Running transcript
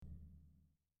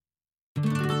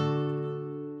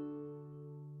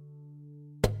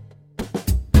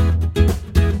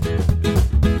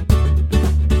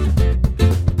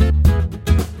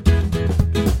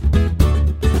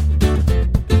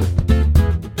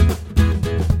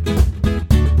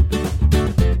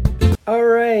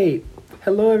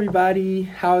Hello, everybody.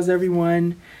 How's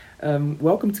everyone?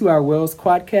 Welcome to our Wells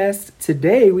Quadcast.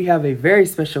 Today, we have a very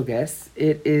special guest.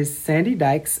 It is Sandy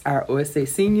Dykes, our OSA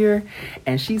senior,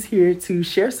 and she's here to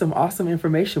share some awesome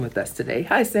information with us today.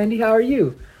 Hi, Sandy. How are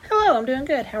you? Hello, I'm doing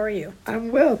good. How are you?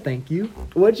 I'm well, thank you.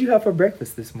 What did you have for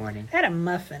breakfast this morning? I had a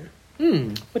muffin,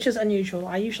 which is unusual.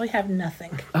 I usually have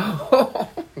nothing. Oh,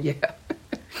 yeah.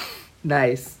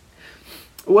 Nice.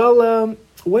 Well,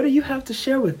 what do you have to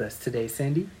share with us today,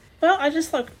 Sandy? Well, I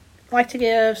just like to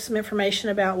give some information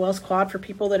about Wells Quad for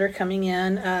people that are coming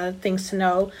in, things to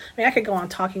know. I mean, I could go on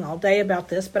talking all day about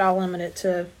this, but I'll limit it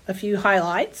to a few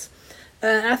highlights.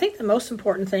 And I think the most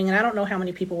important thing, and I don't know how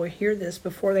many people will hear this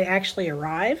before they actually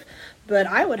arrive, but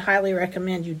I would highly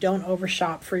recommend you don't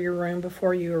overshop for your room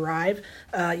before you arrive.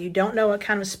 You don't know what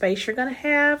kind of space you're going to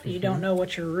have. You don't know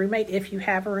what your roommate, if you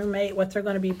have a roommate, what they're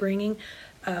going to be bringing.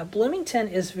 Bloomington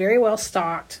is very well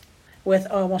stocked with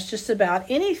almost just about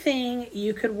anything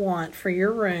you could want for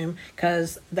your room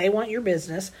because they want your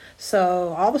business. So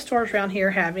all the stores around here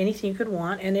have anything you could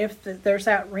want. And if there's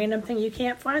that random thing you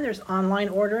can't find, there's online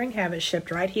ordering, have it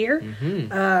shipped right here.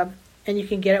 And you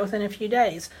can get it within a few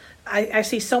days. I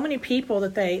see so many people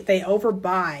that they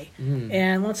overbuy.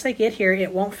 And once they get here,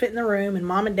 it won't fit in the room. And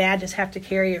mom and dad just have to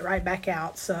carry it right back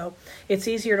out. So it's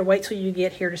easier to wait till you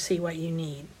get here to see what you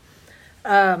need.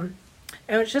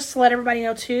 And just to let everybody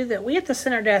know, too, that we at the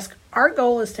Center Desk, our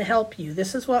goal is to help you.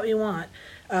 This is what we want.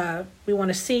 We want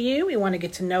to see you. We want to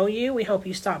get to know you. We hope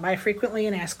you stop by frequently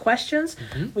and ask questions.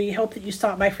 We hope that you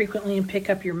stop by frequently and pick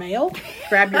up your mail,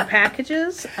 grab your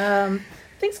packages,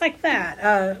 things like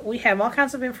that. We have all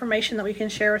kinds of information that we can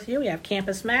share with you. We have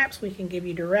campus maps. We can give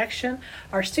you direction.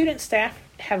 Our student staff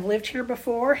have lived here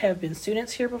before, have been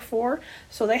students here before,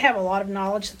 so they have a lot of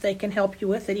knowledge that they can help you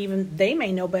with that even they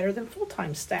may know better than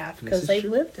full-time staff because they've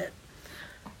lived it.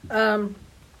 I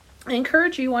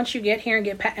encourage you, once you get here and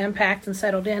get unpacked and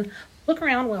settled in, look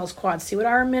around Wells Quad, see what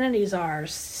our amenities are,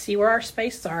 see where our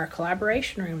spaces are,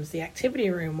 collaboration rooms, the activity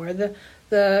room, where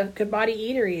the Good Body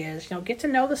Eatery is. Get to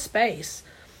know the space.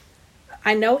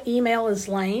 I know email is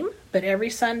lame, but every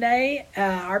Sunday,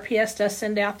 RPS does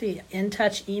send out the In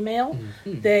Touch email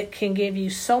that can give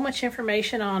you so much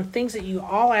information on things that you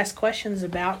all ask questions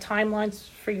about, timelines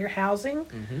for your housing,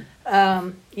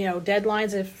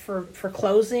 deadlines for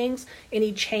closings,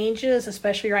 any changes,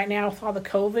 especially right now with all the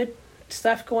COVID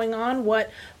stuff going on, what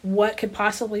could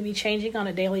possibly be changing on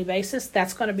a daily basis.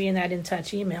 That's going to be in that In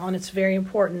Touch email, and it's very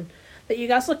important that you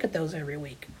guys look at those every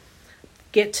week.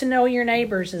 Get to know your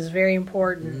neighbors is very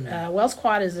important. Wells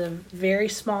Quad is a very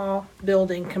small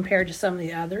building compared to some of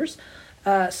the others.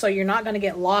 So you're not going to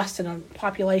get lost in a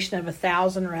population of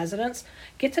 1,000 residents.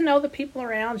 Get to know the people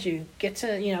around you. Get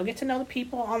to know the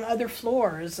people on other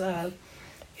floors.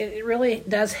 It really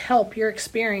does help your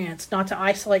experience not to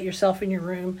isolate yourself in your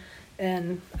room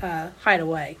and hide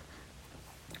away.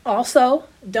 Also,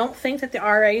 don't think that the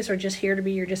RAs are just here to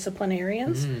be your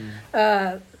disciplinarians.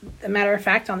 A matter of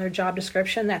fact, on their job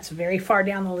description, that's very far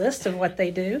down the list of what they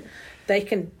do. They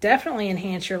can definitely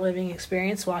enhance your living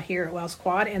experience while here at Wells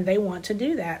Quad, and they want to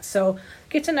do that. So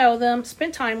get to know them,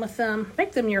 spend time with them,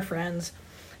 make them your friends.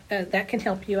 That can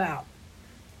help you out.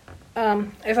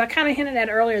 As I kind of hinted at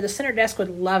earlier, the Center Desk would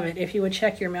love it if you would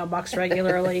check your mailbox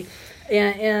regularly.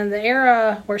 In the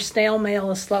era where snail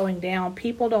mail is slowing down,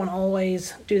 people don't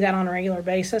always do that on a regular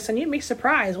basis, and you'd be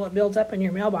surprised what builds up in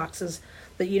your mailboxes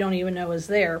that you don't even know is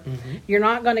there. You're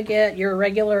not going to get your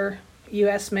regular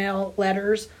U.S. mail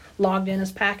letters logged in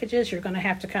as packages. You're going to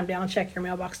have to come down and check your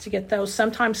mailbox to get those.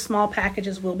 Sometimes small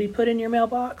packages will be put in your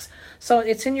mailbox, so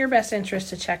it's in your best interest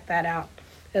to check that out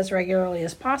as regularly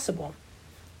as possible.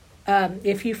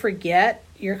 If you forget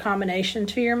your combination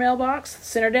to your mailbox,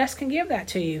 Center Desk can give that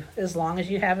to you as long as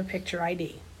you have a picture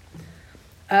ID.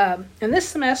 And this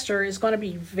semester is going to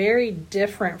be very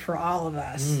different for all of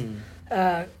us.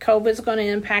 COVID is going to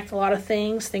impact a lot of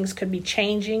things. Things could be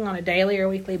changing on a daily or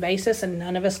weekly basis, and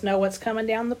none of us know what's coming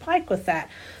down the pike with that.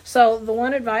 So the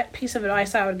one piece of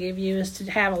advice I would give you is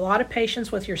to have a lot of patience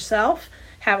with yourself,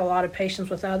 have a lot of patience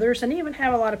with others, and even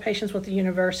have a lot of patience with the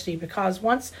university, because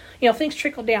once things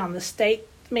trickle down, the state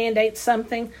mandates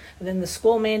something, and then the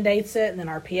school mandates it, and then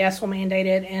RPS will mandate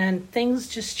it, and things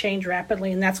just change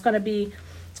rapidly, and it's going to be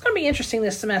interesting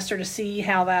this semester to see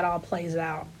how that all plays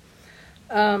out.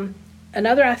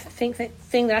 Another thing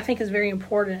that I think is very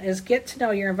important is get to know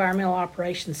your environmental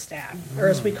operations staff, or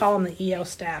as we call them, the EO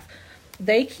staff.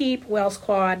 They keep Wells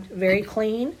Quad very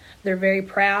clean. They're very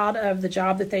proud of the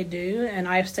job that they do, and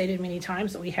I've stated many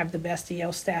times that we have the best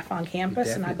EO staff on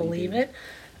campus, and I believe it.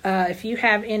 If you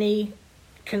have any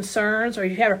concerns or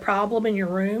you have a problem in your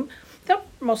room,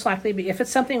 most likely be, if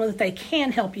it's something that they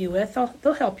can help you with,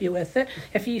 they'll help you with it.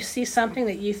 If you see something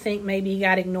that you think maybe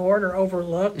got ignored or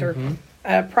overlooked or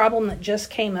a problem that just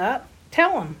came up,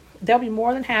 tell them. They'll be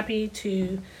more than happy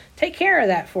to take care of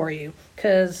that for you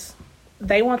because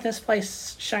they want this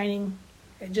place shining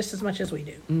just as much as we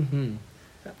do. Mm-hmm.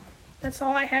 So that's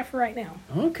all I have for right now.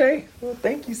 Okay. Well,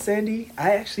 thank you, Sandy.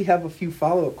 I actually have a few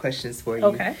follow-up questions for you.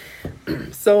 Okay.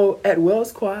 So at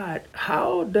Wells Quad,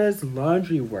 how does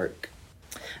laundry work?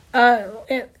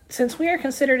 Since we are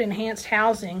considered enhanced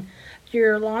housing,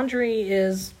 your laundry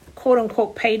is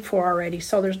quote-unquote paid for already,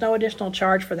 so there's no additional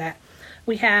charge for that.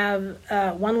 We have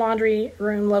one laundry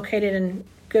room located in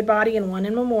Goodbody and one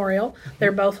in Memorial.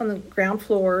 They're both on the ground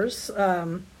floors.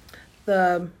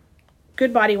 The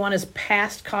Goodbody one is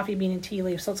past Coffee Bean and Tea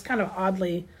Leaf, so it's kind of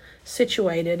oddly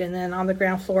situated, and then on the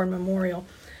ground floor in Memorial.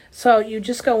 So you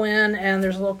just go in, and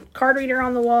there's a little card reader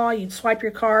on the wall. You'd swipe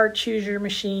your card, choose your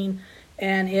machine,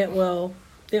 and it will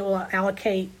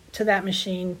allocate to that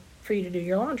machine for you to do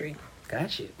your laundry.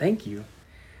 Gotcha. Thank you.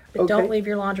 But don't leave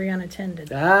your laundry unattended.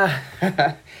 Yeah,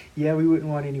 we wouldn't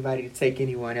want anybody to take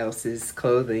anyone else's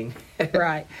clothing.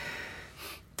 Right.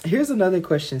 Here's another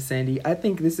question, Sandy. I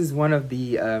think this is one of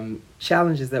the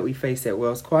challenges that we face at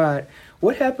Wells Quad.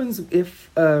 What happens if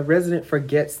a resident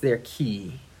forgets their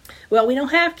key? Well, we don't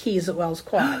have keys at Wells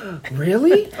Quad.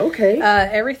 Really? Okay.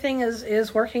 Everything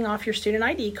is working off your student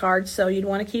ID card, so you'd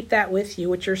want to keep that with you,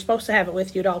 which you're supposed to have it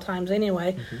with you at all times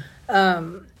anyway.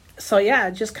 So yeah,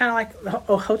 just kind of like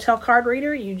a hotel card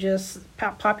reader. You just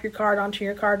pop your card onto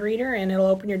your card reader and it'll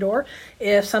open your door.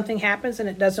 If something happens and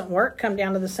it doesn't work, come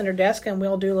down to the center desk and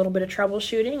we'll do a little bit of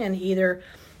troubleshooting and either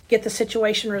get the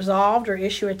situation resolved or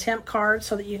issue a temp card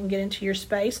so that you can get into your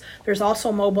space. There's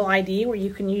also mobile ID where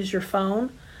you can use your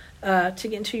phone to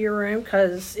get into your room,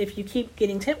 because if you keep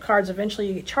getting temp cards, eventually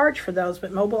you get charged for those,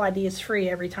 but mobile ID is free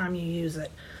every time you use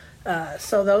it.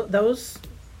 So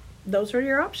those are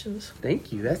your options.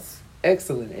 Thank you. That's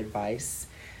excellent advice.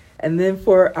 And then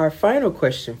for our final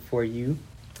question for you,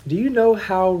 do you know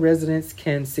how residents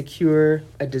can secure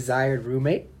a desired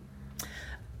roommate?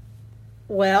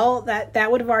 Well, that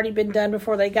would have already been done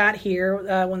before they got here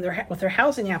when they're with their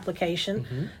housing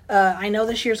application. I know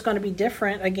this year's going to be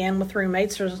different again with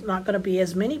roommates. There's not going to be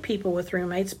as many people with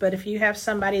roommates, but if you have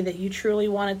somebody that you truly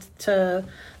wanted to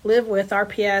live with,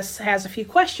 RPS has a few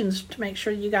questions to make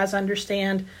sure you guys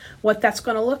understand what that's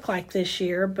going to look like this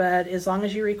year. But as long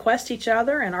as you request each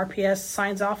other and RPS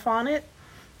signs off on it,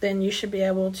 then you should be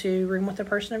able to room with the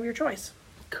person of your choice.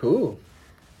 Cool.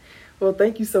 Well,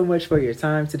 thank you so much for your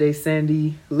time today,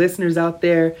 Sandy. Listeners out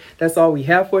there, that's all we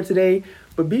have for today.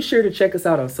 But be sure to check us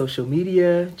out on social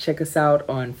media. Check us out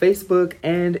on Facebook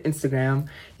and Instagram.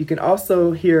 You can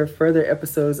also hear further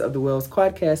episodes of the Wells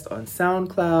Quadcast on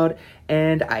SoundCloud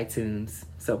and iTunes.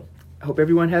 So I hope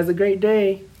everyone has a great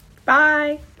day.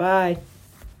 Bye. Bye.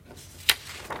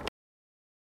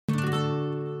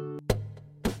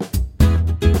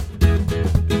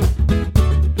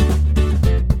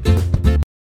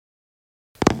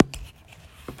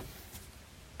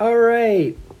 All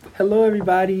right. Hello,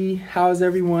 everybody. How's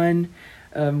everyone?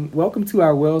 Welcome to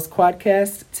our Wells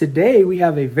Quadcast. Today, we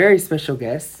have a very special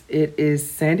guest. It is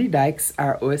Sandy Dykes,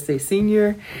 our OSA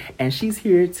senior, and she's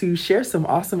here to share some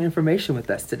awesome information with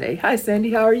us today. Hi,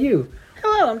 Sandy. How are you?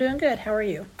 Hello, I'm doing good. How are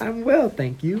you? I'm well,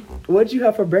 thank you. What did you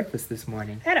have for breakfast this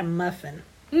morning? I had a muffin,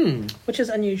 which is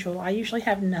unusual. I usually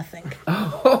have nothing.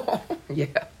 Oh,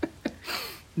 yeah.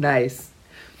 Nice.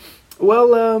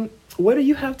 Well, what do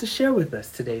you have to share with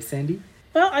us today, Sandy?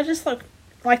 Well, I just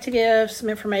like to give some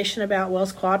information about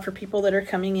Wells Quad for people that are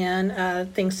coming in,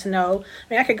 things to know.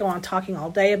 I mean, I could go on talking all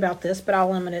day about this, but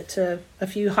I'll limit it to a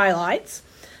few highlights.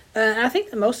 And I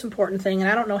think the most important thing,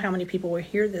 and I don't know how many people will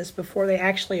hear this before they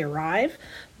actually arrive,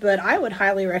 but I would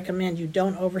highly recommend you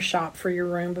don't overshop for your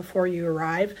room before you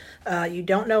arrive. You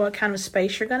don't know what kind of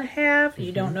space you're going to have.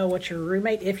 You don't know what your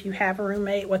roommate, if you have a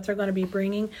roommate, what they're going to be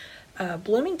bringing.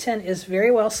 Bloomington is very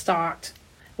well stocked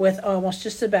with almost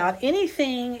just about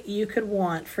anything you could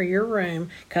want for your room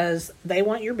because they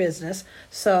want your business.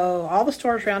 So all the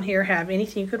stores around here have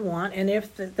anything you could want. And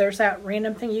if there's that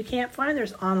random thing you can't find,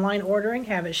 there's online ordering,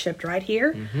 have it shipped right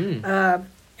here.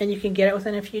 And you can get it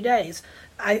within a few days.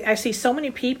 I see so many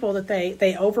people that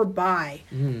they overbuy.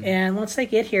 And once they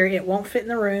get here, it won't fit in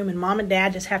the room. And mom and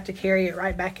dad just have to carry it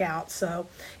right back out. So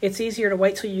it's easier to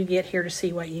wait till you get here to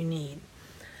see what you need.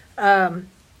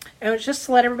 And just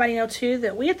to let everybody know, too,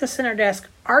 that we at the Center Desk,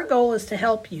 our goal is to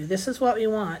help you. This is what we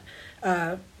want.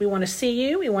 We want to see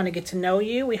you. We want to get to know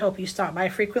you. We hope you stop by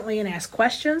frequently and ask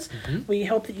questions. We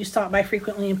hope that you stop by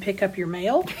frequently and pick up your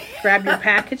mail, grab your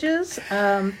packages.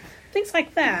 things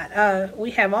like that.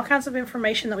 We have all kinds of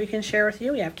information that we can share with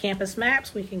you. We have campus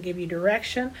maps. We can give you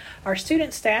direction. Our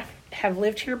student staff have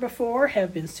lived here before,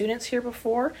 have been students here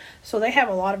before, so they have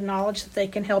a lot of knowledge that they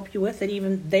can help you with that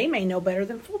even they may know better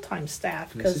than full-time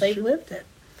staff because they've lived it.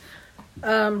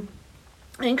 I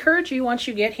encourage you, once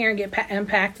you get here and get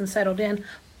unpacked and settled in,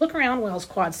 look around Wells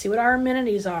Quad, see what our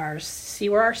amenities are, see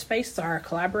where our spaces are,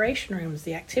 collaboration rooms,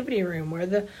 the activity room, where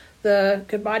the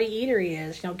Good Body Eatery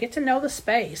is. Get to know the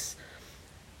space.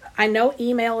 I know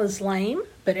email is lame,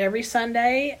 but every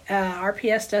Sunday,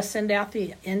 RPS does send out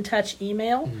the In Touch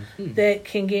email that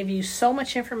can give you so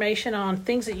much information on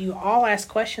things that you all ask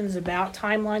questions about,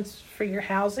 timelines for your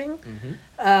housing,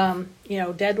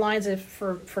 deadlines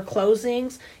for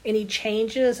closings, any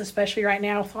changes, especially right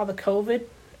now with all the COVID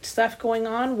stuff going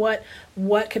on, what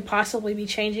could possibly be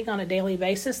changing on a daily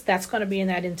basis. That's going to be in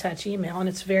that In Touch email, and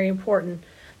it's very important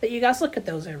that you guys look at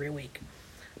those every week.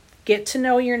 Get to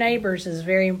know your neighbors is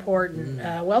very important.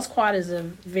 Wells Quad is a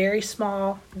very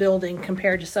small building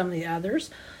compared to some of the others,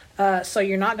 so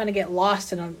you're not going to get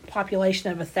lost in a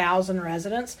population of 1,000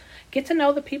 residents. Get to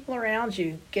know the people around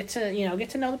you. Get to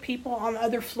know the people on the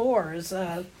other floors.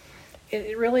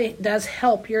 It really does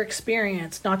help your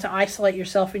experience not to isolate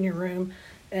yourself in your room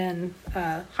and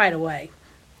hide away.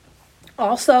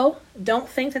 Also, don't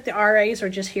think that the RAs are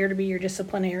just here to be your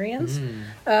disciplinarians.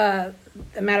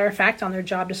 A matter of fact, on their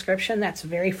job description, that's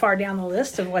very far down the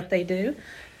list of what they do.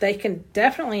 They can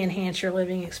definitely enhance your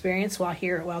living experience while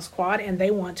here at Wells Quad, and they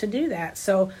want to do that.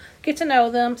 So get to know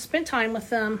them, spend time with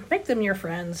them, make them your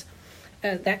friends.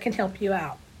 That can help you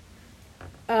out.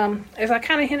 As I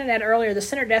kind of hinted at earlier, the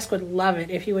center desk would love it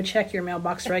if you would check your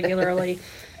mailbox regularly.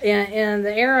 In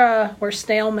the era where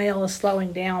snail mail is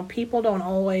slowing down, people don't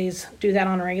always do that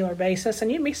on a regular basis,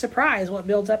 and you'd be surprised what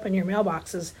builds up in your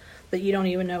mailboxes that you don't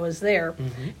even know is there.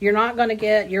 You're not going to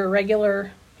get your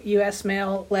regular U.S.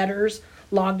 mail letters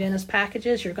logged in as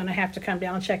packages. You're going to have to come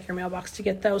down and check your mailbox to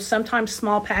get those. Sometimes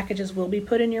small packages will be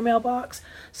put in your mailbox,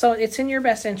 so it's in your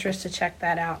best interest to check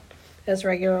that out as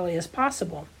regularly as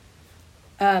possible.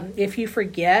 If you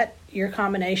forget your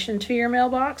combination to your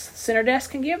mailbox, Center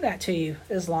Desk can give that to you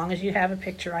as long as you have a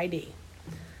picture ID.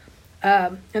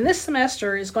 And this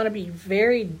semester is going to be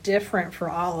very different for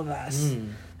all of us.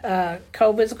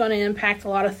 COVID is going to impact a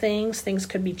lot of things. Things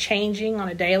could be changing on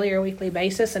a daily or weekly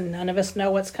basis, and none of us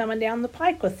know what's coming down the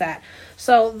pike with that.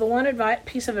 So the one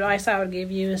piece of advice I would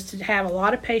give you is to have a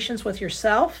lot of patience with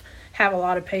yourself, have a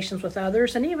lot of patience with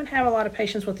others, and even have a lot of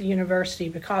patience with the university,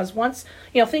 because once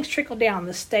things trickle down,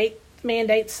 the state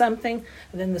mandates something,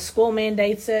 and then the school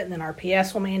mandates it, and then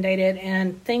RPS will mandate it,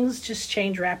 and things just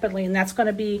change rapidly, and it's going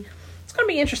to be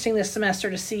interesting this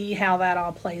semester to see how that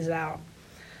all plays out.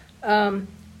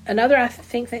 Another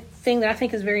thing that I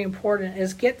think is very important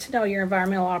is get to know your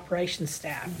environmental operations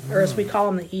staff, or as we call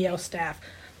them, the EO staff.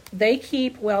 They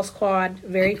keep Wells Quad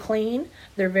very clean.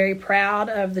 They're very proud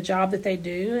of the job that they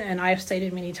do, and I have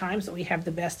stated many times that we have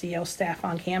the best EO staff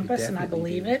on campus, and I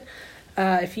believe it.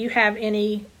 If you have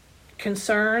any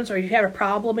concerns or you have a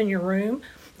problem in your room,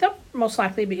 they'll most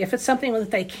likely be, if it's something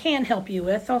that they can help you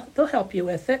with, they'll help you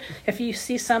with it. If you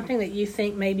see something that you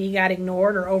think maybe got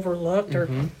ignored or overlooked, or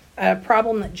a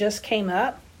problem that just came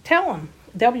up, tell them.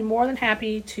 They'll be more than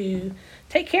happy to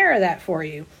take care of that for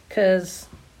you, because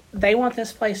they want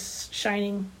this place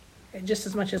shining just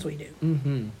as much as we do.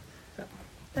 So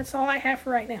that's all I have for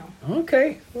right now.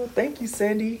 Okay. Well, thank you,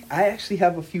 Sandy. I actually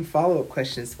have a few follow-up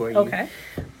questions for you. Okay.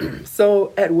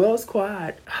 So at Wells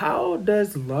Quad, how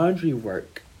does laundry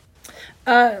work?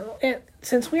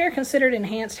 Since we are considered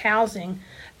enhanced housing,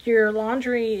 your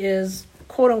laundry is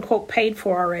quote-unquote paid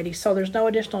for already, so there's no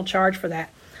additional charge for that.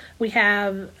 We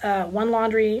have one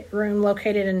laundry room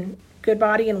located in Good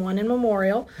Body and one in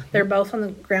Memorial. They're both on the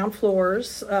ground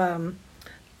floors.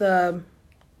 The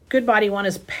Good Body one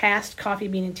is past Coffee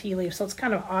Bean and Tea Leaf, so it's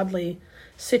kind of oddly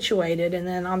situated, and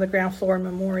then on the ground floor in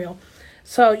Memorial.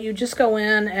 So you just go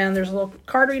in, and there's a little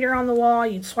card reader on the wall.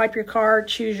 You'd swipe your card,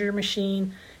 choose your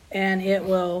machine, and it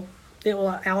will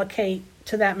allocate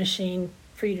to that machine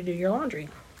for you to do your laundry.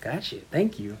 Gotcha.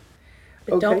 Thank you.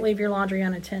 But don't leave your laundry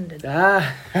unattended.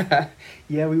 Yeah,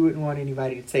 we wouldn't want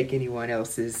anybody to take anyone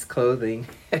else's clothing.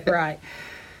 Right.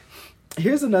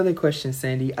 Here's another question,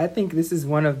 Sandy. I think this is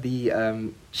one of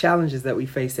the challenges that we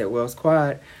face at Wells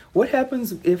Quad. What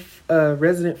happens if a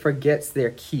resident forgets their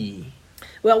key?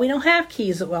 Well, we don't have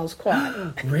keys at Wells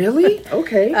Quad. Really?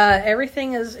 Okay.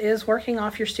 Everything is working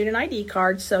off your student ID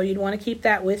card, so you'd want to keep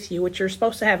that with you, which you're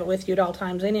supposed to have it with you at all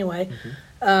times anyway.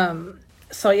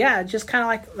 So yeah, just kind of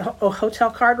like a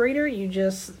hotel card reader. You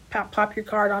just pop your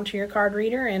card onto your card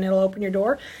reader and it'll open your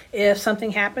door. If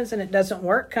something happens and it doesn't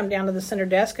work, come down to the center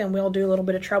desk and we'll do a little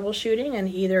bit of troubleshooting and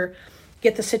either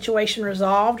get the situation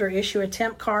resolved or issue a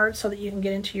temp card so that you can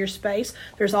get into your space.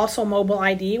 There's also mobile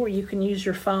ID where you can use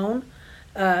your phone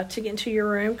to get into your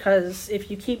room, because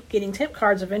if you keep getting temp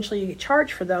cards, eventually you get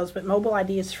charged for those, but mobile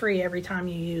ID is free every time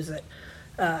you use it.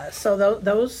 So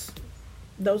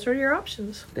those are your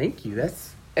options. Thank you.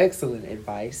 That's excellent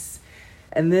advice.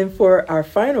 And then for our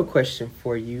final question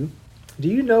for you, do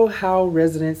you know how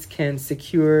residents can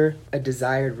secure a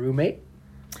desired roommate?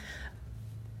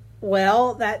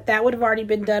 Well, that would have already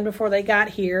been done before they got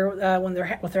here when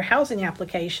they're with their housing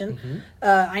application. Mm-hmm.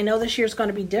 I know this year's going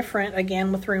to be different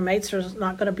again with roommates. There's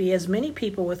not going to be as many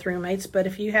people with roommates, but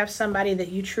if you have somebody that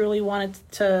you truly wanted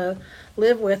to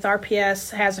live with, RPS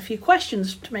has a few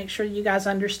questions to make sure you guys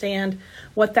understand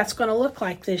what that's going to look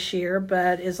like this year.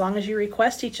 But as long as you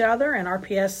request each other and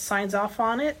RPS signs off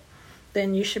on it,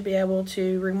 then you should be able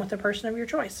to room with the person of your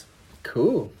choice.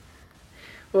 Cool.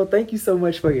 Well, thank you so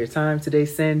much for your time today,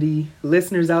 Sandy.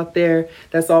 Listeners out there,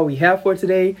 that's all we have for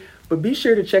today. But be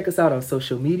sure to check us out on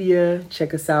social media.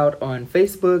 Check us out on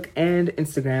Facebook and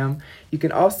Instagram. You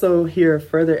can also hear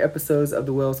further episodes of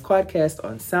the Wells Quadcast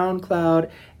on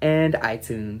SoundCloud and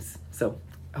iTunes. So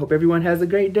I hope everyone has a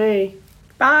great day.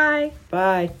 Bye.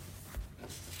 Bye.